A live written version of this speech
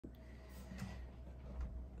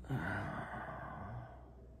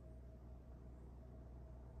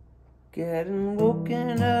Getting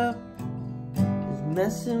woken up is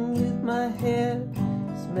messing with my head.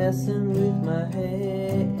 It's messing with my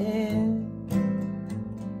head.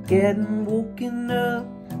 Getting woken up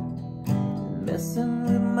is messing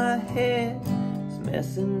with my head. It's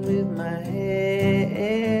messing with my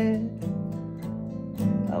head.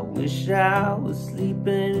 I wish I was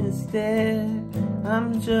sleeping instead.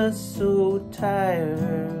 I'm just so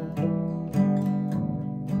tired.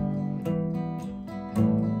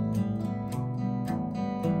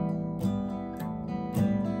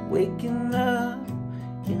 Waking up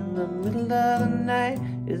in the middle of the night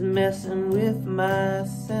is messing with my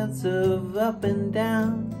sense of up and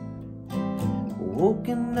down.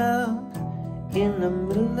 Woken up in the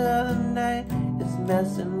middle of the night is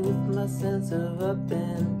messing with my sense of up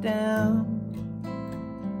and down.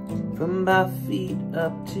 From my feet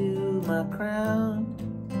up to my crown,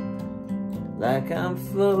 like I'm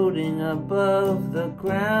floating above the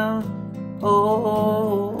ground.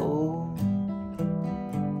 Oh,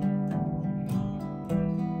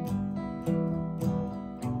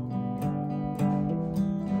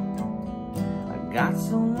 got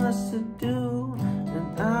so much to do,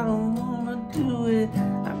 and I don't wanna do it.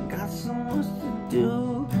 I got so much to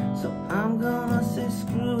do, so I'm gonna say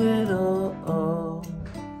screw it all.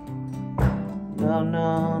 No,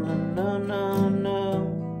 no, no, no, no, no.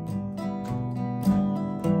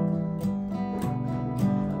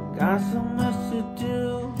 I got so much to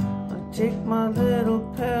do, I take my little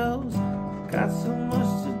pills. Got so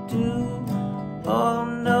much to do, oh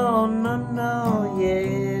no, no, no,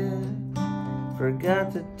 yeah.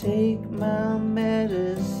 Forgot to take my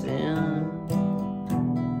medicine.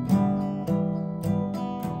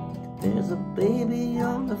 There's a baby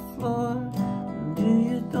on the floor. Do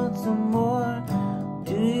you want some more?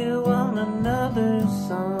 Do you want another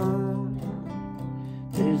song?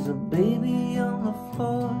 There's a baby on the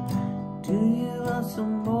floor. Do you want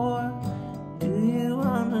some more? Do you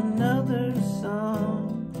want another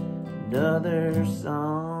song? Another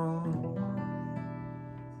song.